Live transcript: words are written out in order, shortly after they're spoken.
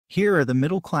Here are the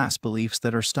middle-class beliefs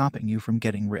that are stopping you from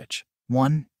getting rich.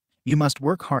 1. You must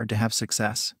work hard to have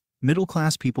success.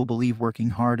 Middle-class people believe working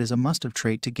hard is a must-have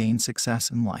trait to gain success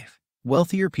in life.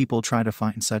 Wealthier people try to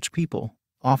find such people,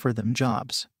 offer them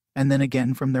jobs, and then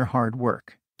again from their hard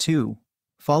work. 2.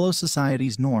 Follow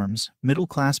society's norms.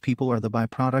 Middle-class people are the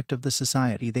byproduct of the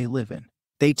society they live in.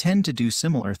 They tend to do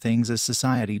similar things as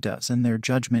society does, and their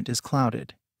judgment is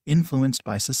clouded, influenced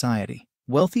by society.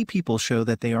 Wealthy people show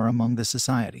that they are among the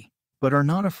society, but are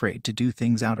not afraid to do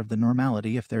things out of the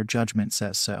normality if their judgment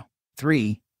says so.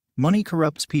 3. Money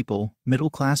corrupts people.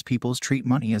 Middle-class people treat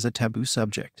money as a taboo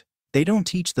subject. They don't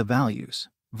teach the values,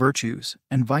 virtues,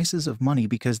 and vices of money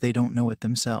because they don't know it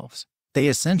themselves. They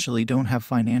essentially don't have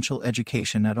financial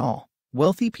education at all.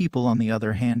 Wealthy people, on the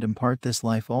other hand, impart this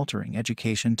life-altering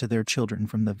education to their children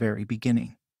from the very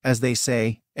beginning. As they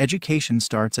say, education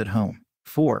starts at home.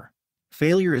 4.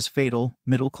 Failure is fatal.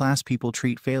 Middle-class people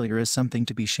treat failure as something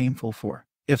to be shameful for.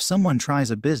 If someone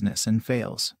tries a business and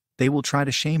fails, they will try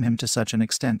to shame him to such an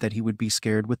extent that he would be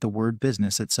scared with the word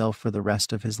business itself for the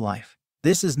rest of his life.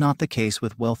 This is not the case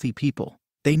with wealthy people.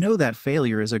 They know that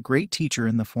failure is a great teacher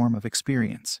in the form of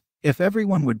experience. If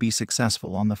everyone would be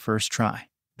successful on the first try,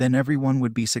 then everyone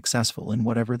would be successful in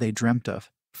whatever they dreamt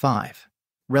of. 5.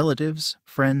 Relatives,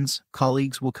 friends,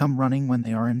 colleagues will come running when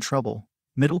they are in trouble.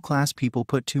 Middle-class people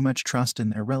put too much trust in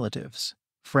their relatives,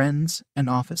 friends, and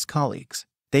office colleagues.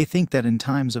 They think that in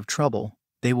times of trouble,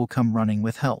 they will come running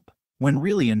with help. When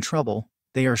really in trouble,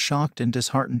 they are shocked and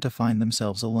disheartened to find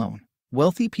themselves alone.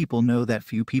 Wealthy people know that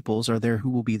few peoples are there who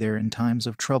will be there in times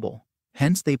of trouble.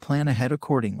 Hence, they plan ahead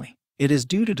accordingly. It is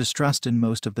due to distrust in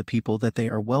most of the people that they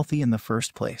are wealthy in the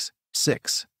first place.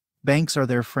 6. Banks are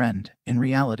their friend. In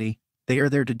reality, they are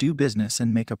there to do business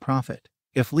and make a profit.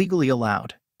 If legally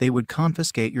allowed, they would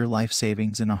confiscate your life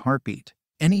savings in a heartbeat.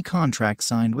 Any contract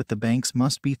signed with the banks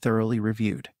must be thoroughly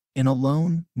reviewed. In a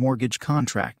loan, mortgage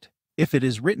contract, if it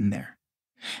is written there,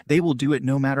 they will do it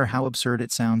no matter how absurd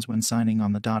it sounds when signing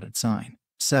on the dotted sign.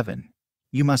 7.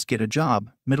 You must get a job.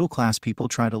 Middle-class people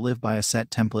try to live by a set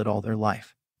template all their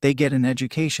life. They get an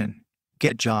education,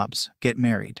 get jobs, get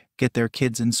married, get their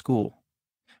kids in school,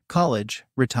 college,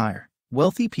 retire.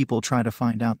 Wealthy people try to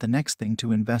find out the next thing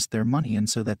to invest their money in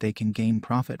so that they can gain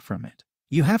profit from it.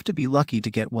 You have to be lucky to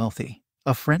get wealthy.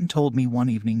 A friend told me one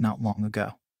evening not long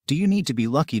ago. Do you need to be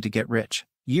lucky to get rich?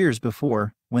 Years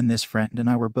before, when this friend and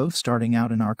I were both starting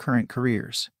out in our current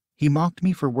careers, he mocked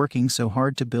me for working so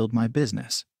hard to build my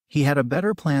business. He had a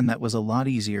better plan that was a lot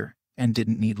easier and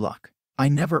didn't need luck. I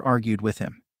never argued with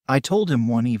him. I told him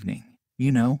one evening,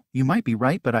 you know, you might be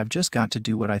right, but I've just got to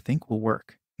do what I think will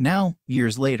work. Now,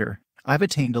 years later, I've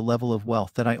attained a level of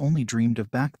wealth that I only dreamed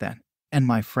of back then. And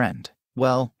my friend,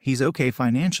 well, he's okay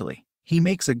financially. He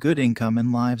makes a good income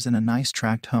and lives in a nice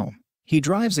tract home. He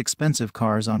drives expensive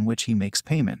cars on which he makes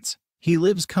payments. He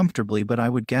lives comfortably, but I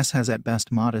would guess has at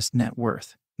best modest net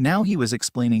worth. Now he was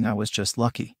explaining I was just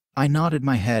lucky. I nodded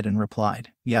my head and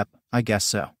replied, yep, I guess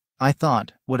so. I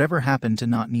thought, whatever happened to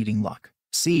not needing luck?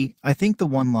 See, I think the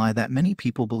one lie that many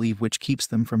people believe which keeps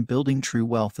them from building true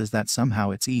wealth is that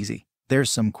somehow it's easy. There's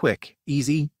some quick,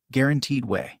 easy, guaranteed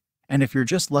way. And if you're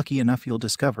just lucky enough, you'll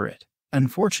discover it.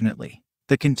 Unfortunately,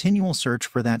 the continual search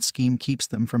for that scheme keeps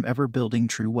them from ever building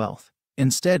true wealth.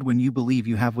 Instead, when you believe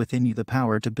you have within you the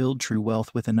power to build true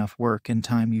wealth with enough work and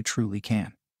time, you truly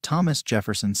can. Thomas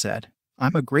Jefferson said,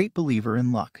 I'm a great believer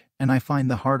in luck, and I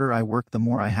find the harder I work, the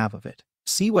more I have of it.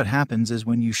 See, what happens is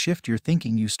when you shift your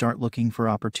thinking, you start looking for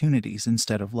opportunities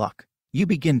instead of luck. You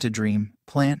begin to dream,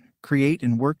 plan, create,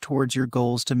 and work towards your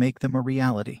goals to make them a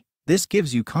reality. This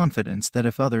gives you confidence that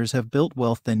if others have built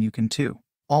wealth, then you can too.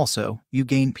 Also, you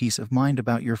gain peace of mind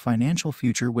about your financial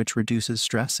future, which reduces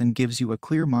stress and gives you a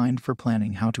clear mind for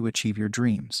planning how to achieve your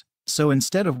dreams. So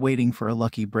instead of waiting for a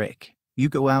lucky break, you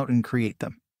go out and create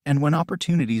them. And when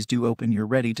opportunities do open, you're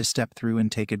ready to step through and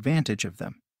take advantage of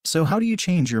them. So how do you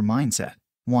change your mindset?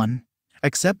 1.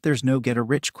 Accept there's no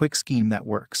get-a-rich-quick scheme that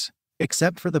works,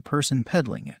 except for the person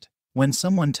peddling it. When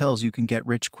someone tells you can get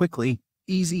rich quickly,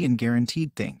 easy, and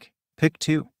guaranteed, think. Pick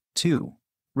 2. 2.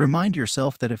 Remind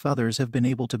yourself that if others have been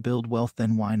able to build wealth,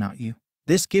 then why not you?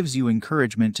 This gives you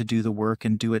encouragement to do the work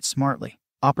and do it smartly.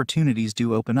 Opportunities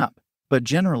do open up, but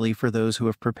generally for those who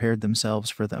have prepared themselves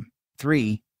for them.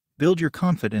 3. Build your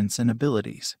confidence and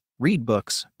abilities. Read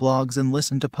books, blogs, and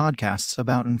listen to podcasts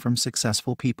about and from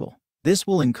successful people. This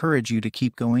will encourage you to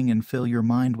keep going and fill your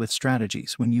mind with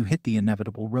strategies when you hit the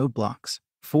inevitable roadblocks.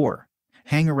 4.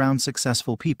 Hang around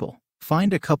successful people.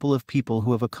 Find a couple of people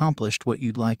who have accomplished what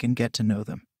you'd like and get to know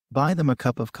them. Buy them a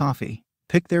cup of coffee,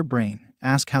 pick their brain,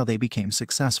 ask how they became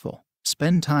successful.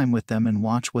 Spend time with them and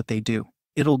watch what they do.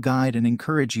 It'll guide and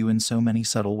encourage you in so many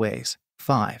subtle ways.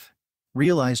 5.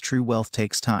 Realize true wealth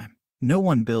takes time. No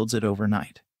one builds it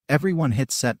overnight. Everyone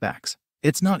hits setbacks.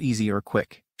 It's not easy or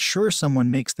quick. Sure,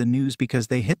 someone makes the news because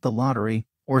they hit the lottery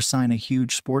or sign a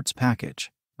huge sports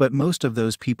package, but most of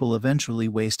those people eventually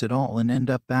waste it all and end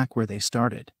up back where they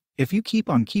started. If you keep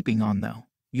on keeping on, though,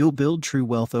 you'll build true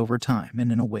wealth over time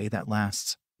and in a way that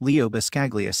lasts. Leo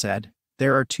Buscaglia said,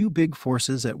 "There are two big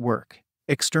forces at work,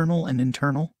 external and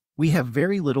internal. We have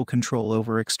very little control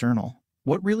over external.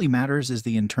 What really matters is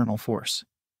the internal force.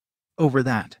 Over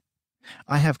that,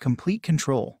 I have complete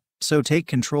control. So take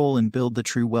control and build the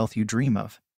true wealth you dream of."